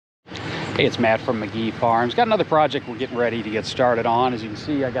Hey, it's Matt from McGee Farms. Got another project we're getting ready to get started on. As you can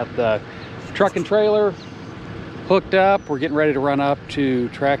see, I got the truck and trailer hooked up. We're getting ready to run up to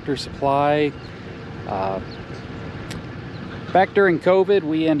Tractor Supply. Back during COVID,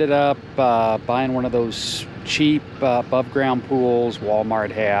 we ended up buying one of those cheap above ground pools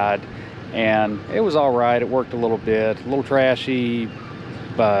Walmart had, and it was all right. It worked a little bit, a little trashy,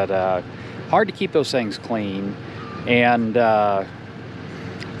 but hard to keep those things clean. And I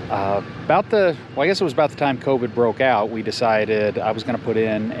guess it was about the time COVID broke out, we decided I was going to put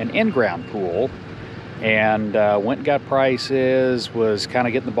in an in-ground pool, and went and got prices, was kind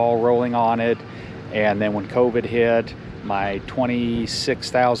of getting the ball rolling on it. And then when COVID hit, my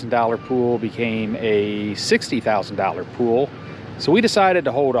 $26,000 pool became a $60,000 pool. So we decided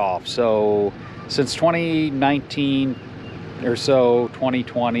to hold off. So since 2019 or so,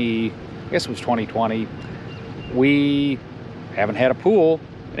 2020, I guess it was 2020, we haven't had a pool.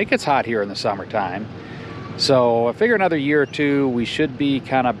 It gets hot here in the summertime. So I figure another year or two, we should be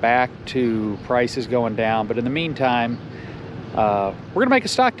kind of back to prices going down. But in the meantime, we're gonna make a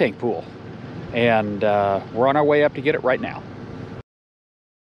stock tank pool. And we're on our way up to get it right now.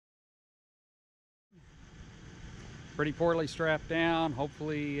 Pretty poorly strapped down.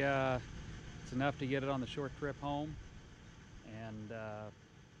 Hopefully it's enough to get it on the short trip home. And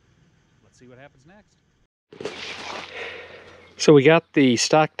let's see what happens next. So we got the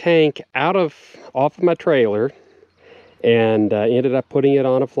stock tank off of my trailer and ended up putting it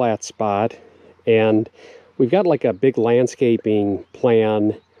on a flat spot. And we've got like a big landscaping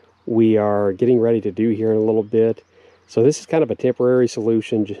plan we are getting ready to do here in a little bit. So this is kind of a temporary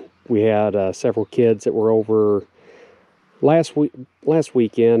solution. We had several kids that were over last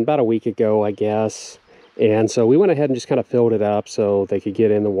weekend, about a week ago, I guess. And so we went ahead and just kind of filled it up so they could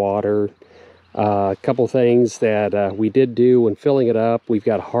get in the water. A couple things that we did do when filling it up: we've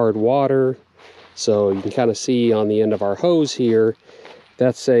got hard water. So you can kind of see on the end of our hose here,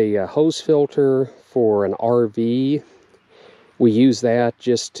 that's a hose filter for an RV. We use that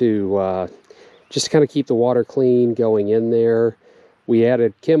just to kind of keep the water clean going in there. We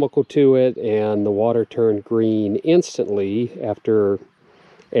added chemical to it, and the water turned green instantly after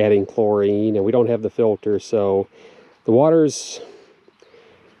adding chlorine, and we don't have the filter, so the water's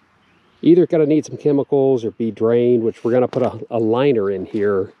either going to need some chemicals or be drained, which we're going to put a liner in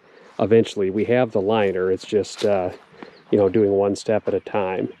here eventually. We have the liner. It's just, you know, doing one step at a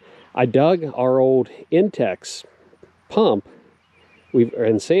time. I dug our old Intex pump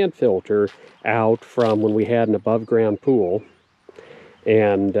and sand filter out from when we had an above ground pool,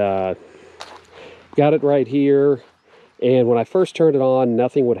 and got it right here. And when I first turned it on,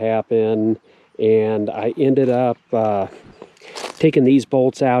 nothing would happen, and I ended up taking these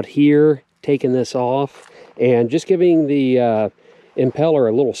bolts out here, taking this off, and just giving the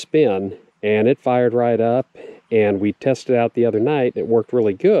impeller a little spin, and it fired right up. And we tested out the other night. It worked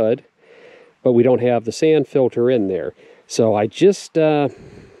really good, but we don't have the sand filter in there. So I just, I'm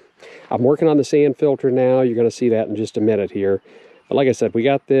working on the sand filter now. You're going to see that in just a minute here. But like I said, we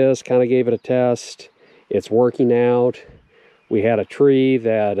got this, kind of gave it a test. It's working out. We had a tree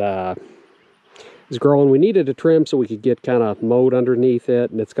that is growing. We needed to trim so we could get kind of mowed underneath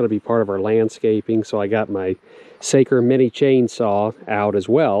it, and it's going to be part of our landscaping. So I got my Saker mini chainsaw out as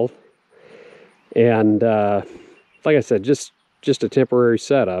well. And like I said, just a temporary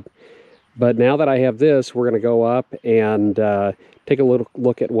setup. But now that I have this, we're going to go up and take a little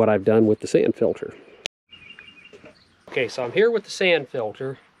look at what I've done with the sand filter. Okay, so I'm here with the sand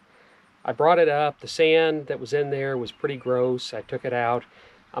filter. I brought it up. The sand that was in there was pretty gross. I took it out.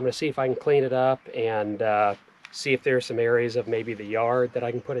 I'm going to see if I can clean it up and see if there's some areas of maybe the yard that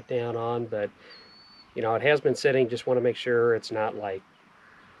I can put it down on. But, you know, it has been sitting. Just want to make sure it's not like,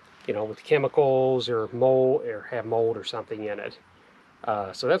 you know, with chemicals or mold, or have mold or something in it.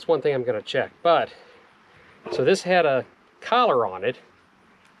 So that's one thing I'm going to check. But, so this had a collar on it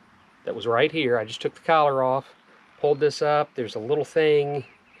that was right here. I just took the collar off, pulled this up. There's a little thing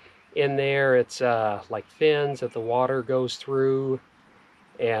in there. It's like fins that the water goes through,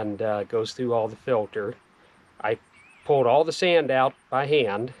 and goes through all the filter. I pulled all the sand out by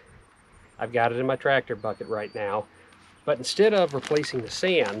hand. I've got it in my tractor bucket right now. But instead of replacing the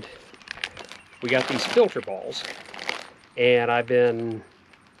sand, we got these filter balls. And I've been,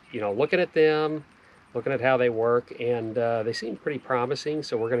 you know, looking at them, looking at how they work, and they seem pretty promising,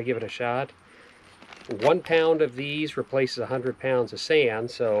 so we're going to give it a shot. 1 pound of these replaces 100 pounds of sand,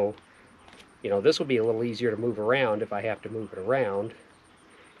 so, you know, this will be a little easier to move around if I have to move it around.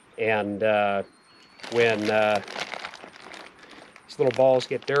 And when these little balls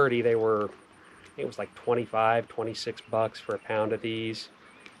get dirty, they were, I think it was like 25, 26 bucks for a pound of these.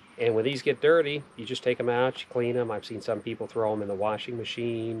 And when these get dirty, you just take them out, you clean them. I've seen some people throw them in the washing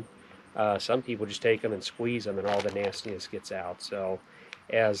machine. Some people just take them and squeeze them and all the nastiness gets out. So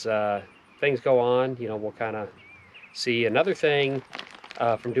as things go on, you know, we'll kind of see. Another thing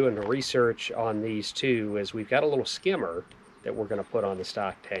from doing the research on these two is we've got a little skimmer that we're going to put on the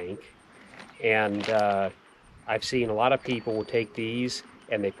stock tank. And I've seen a lot of people will take these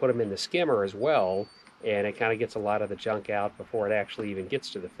and they put them in the skimmer as well, and it kind of gets a lot of the junk out before it actually even gets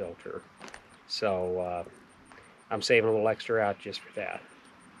to the filter. So I'm saving a little extra out just for that.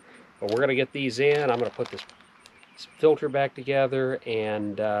 But we're going to get these in. I'm going to put this filter back together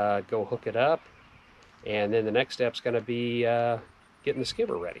and go hook it up. And then the next step's going to be getting the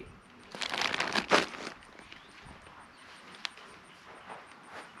skimmer ready.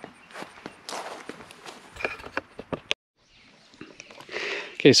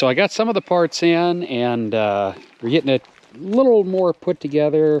 Okay, so I got some of the parts in, and we're getting it a little more put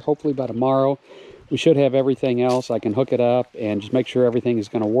together. Hopefully by tomorrow we should have everything else. I can hook it up and just make sure everything is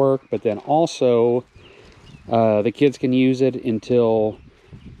going to work, but then also the kids can use it until,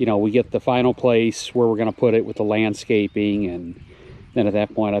 you know, we get the final place where we're going to put it with the landscaping. And then at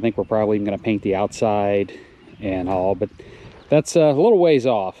that point I think we're probably even going to paint the outside and all, but that's a little ways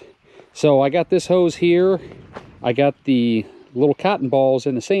off. So I got this hose here, I got the little cotton balls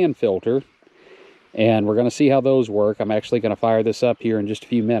in the sand filter, and we're going to see how those work. I'm actually going to fire this up here in just a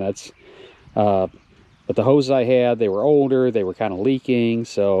few minutes. But the hoses I had, they were older, they were kind of leaking,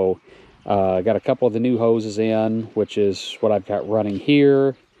 so I got a couple of the new hoses in, which is what I've got running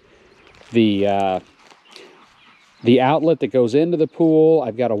here. The outlet that goes into the pool,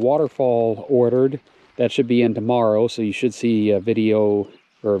 I've got a waterfall ordered. That should be in tomorrow, so you should see a video,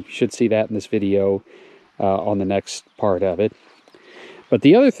 or you should see that in this video on the next part of it. But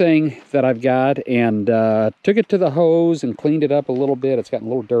the other thing that I've got, and took it to the hose and cleaned it up a little bit. It's gotten a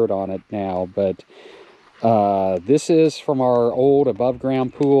little dirt on it now, but this is from our old above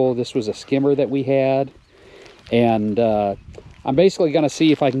ground pool. This was a skimmer that we had, and I'm basically going to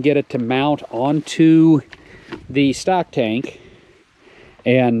see if I can get it to mount onto the stock tank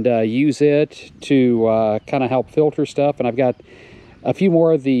and use it to kind of help filter stuff. And I've got a few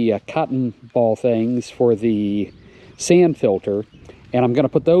more of the cotton ball things for the sand filter, and I'm going to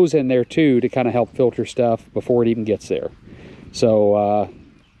put those in there too to kind of help filter stuff before it even gets there. So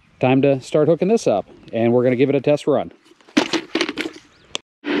time to start hooking this up, and we're going to give it a test run.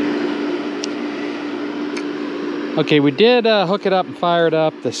 Okay, we did hook it up and fire it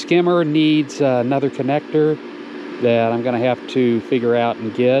up. The skimmer needs another connector that I'm going to have to figure out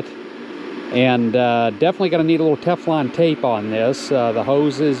and get. And definitely going to need a little Teflon tape on this. The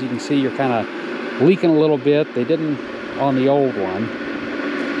hoses, you can see, you're kind of leaking a little bit. They didn't on the old one,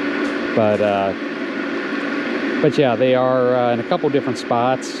 but yeah, they are in a couple different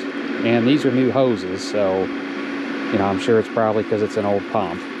spots, and these are new hoses, so you know, I'm sure it's probably because it's an old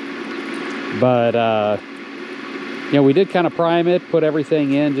pump. But you know, we did kind of prime it, put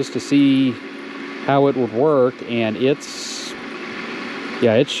everything in just to see how it would work, and it's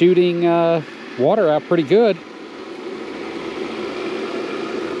shooting water out pretty good.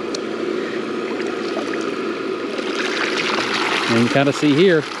 And you can kind of see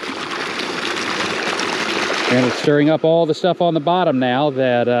here. And it's stirring up all the stuff on the bottom now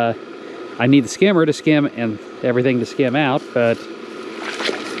that I need the skimmer to skim and everything to skim out, but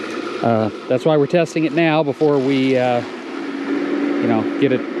that's why we're testing it now before we you know,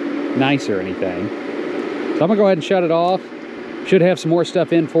 get it nice or anything. So I'm gonna go ahead and shut it off. Should have some more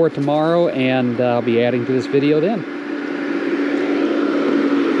stuff in for it tomorrow, and I'll be adding to this video then.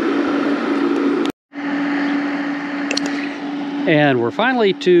 And we're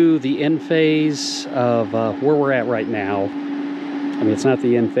finally to the end phase of where we're at right now. I mean, it's not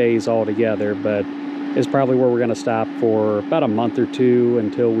the end phase altogether, but it's probably where we're going to stop for about a month or two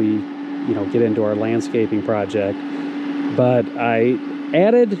until we, you know, get into our landscaping project. But I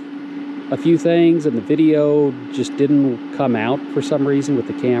added a few things, and the video just didn't come out for some reason with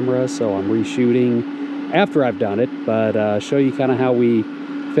the camera, so I'm reshooting after I've done it, but show you kind of how we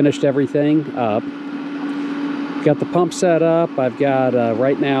finished everything up. Got the pump set up. I've got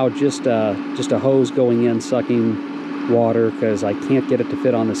right now just a hose going in sucking water because I can't get it to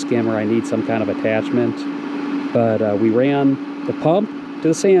fit on the skimmer. I need some kind of attachment, but we ran the pump to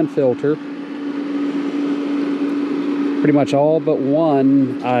the sand filter. Pretty much all but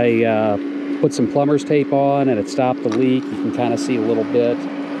one I put some plumber's tape on, and it stopped the leak. You can kind of see a little bit.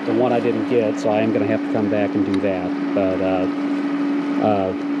 The one I didn't get, so I am going to have to come back and do that.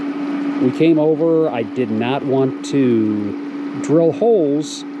 But we came over. I did not want to drill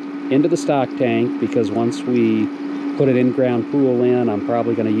holes into the stock tank because once we put an in-ground pool in. I'm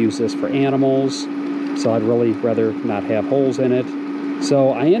probably going to use this for animals, so I'd really rather not have holes in it.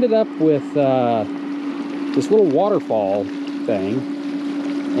 So I ended up with this little waterfall thing,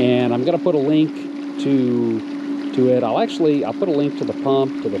 and I'm going to put a link to it. I'll put a link to the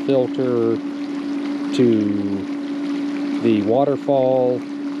pump, to the filter, to the waterfall,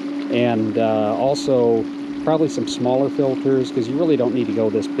 and also probably some smaller filters, because you really don't need to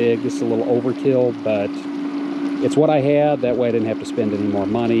go this big. This is a little overkill, but it's what I had. That way I didn't have to spend any more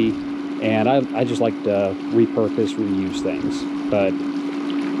money, and I just like to repurpose, reuse things. But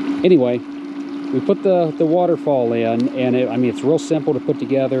anyway, we put the waterfall in, and I mean, it's real simple to put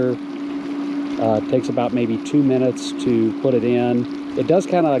together. It takes about maybe 2 minutes to put it in. It does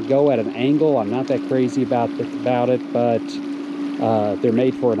kind of go at an angle. I'm not that crazy about it, but they're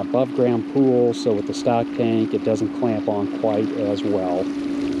made for an above ground pool, so with the stock tank it doesn't clamp on quite as well.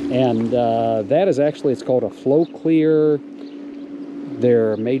 And that is actually, it's called a Flow Clear.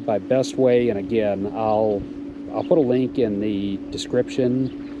 They're made by Best Way, and again, I'll put a link in the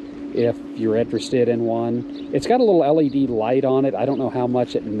description if you're interested in one. It's got a little LED light on it. I don't know how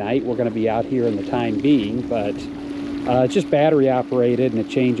much at night we're going to be out here in the time being, but it's just battery operated, and it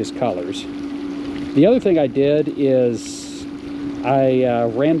changes colors. The other thing I did is I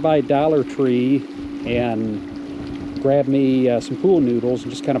ran by Dollar Tree and grabbed me some pool noodles and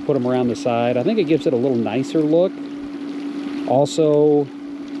just kind of put them around the side. I think it gives it a little nicer look. Also,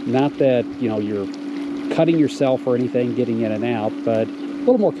 not that, you know, you're cutting yourself or anything getting in and out, but a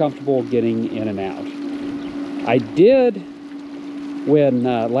little more comfortable getting in and out. I did, when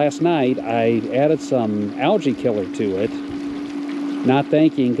last night, I added some algae killer to it, not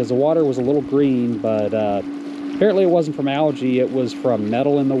thinking, because the water was a little green, but apparently it wasn't from algae. It was from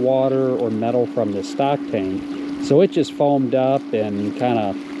metal in the water or metal from the stock tank. So it just foamed up and kind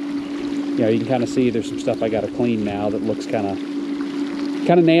of, you know, you can kind of see there's some stuff I got to clean now that looks kind of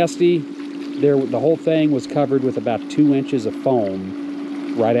nasty. The whole thing was covered with about 2 inches of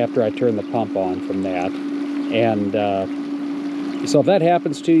foam right after I turned the pump on from that. And so if that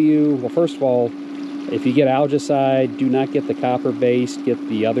happens to you, well, first of all, if you get algicide, do not get the copper based, get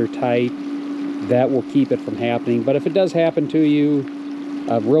the other type. That will keep it from happening. But if it does happen to you,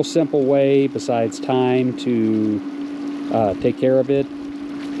 a real simple way, besides time, to take care of it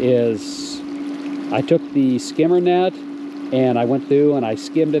is I took the skimmer net and I went through and I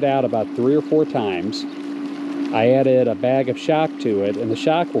skimmed it out about 3 or 4 times. I added a bag of shock to it, and the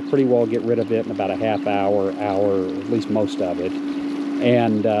shock will pretty well get rid of it in about a half hour, at least most of it.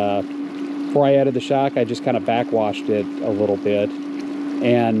 And before I added the shock, I just kind of backwashed it a little bit,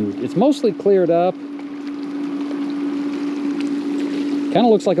 and it's mostly cleared up. Kind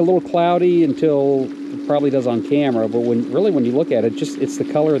of looks like a little cloudy until it probably does on camera, but when you look at it, it's the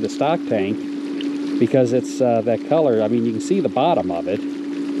color of the stock tank, because it's that color. I mean, you can see the bottom of it.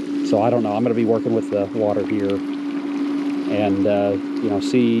 So I don't know, I'm going to be working with the water here and, you know,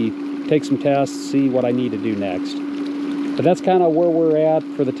 take some tests, see what I need to do next. But that's kind of where we're at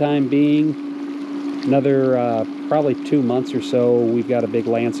for the time being. Another probably 2 months or so, we've got a big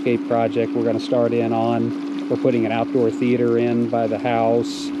landscape project we're going to start in on. We're putting an outdoor theater in by the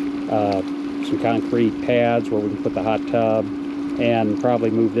house, some concrete pads where we can put the hot tub, and probably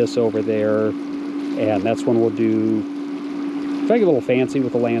move this over there. And that's when we'll do, try to get a little fancy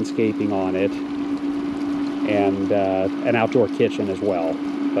with the landscaping on it, and an outdoor kitchen as well.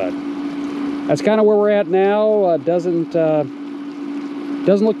 But that's kind of where we're at now. Doesn't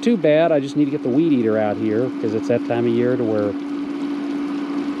look too bad. I just need to get the weed eater out here, because it's that time of year to where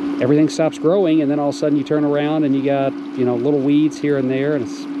everything stops growing, and then all of a sudden you turn around and you got, you know, little weeds here and there, and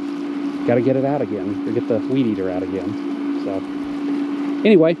it's got to get it out again, or get the weed eater out again. So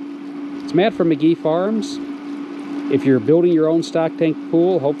anyway, it's Matt from McGee Farms. If you're building your own stock tank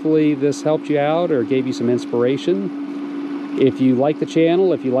pool, hopefully this helped you out or gave you some inspiration. If you like the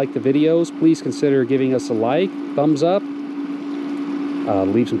channel, if you like the videos, please consider giving us a like, thumbs up,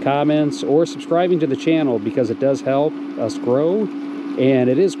 leave some comments, or subscribing to the channel, because it does help us grow and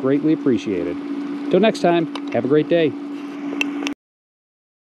it is greatly appreciated. Till next time, have a great day.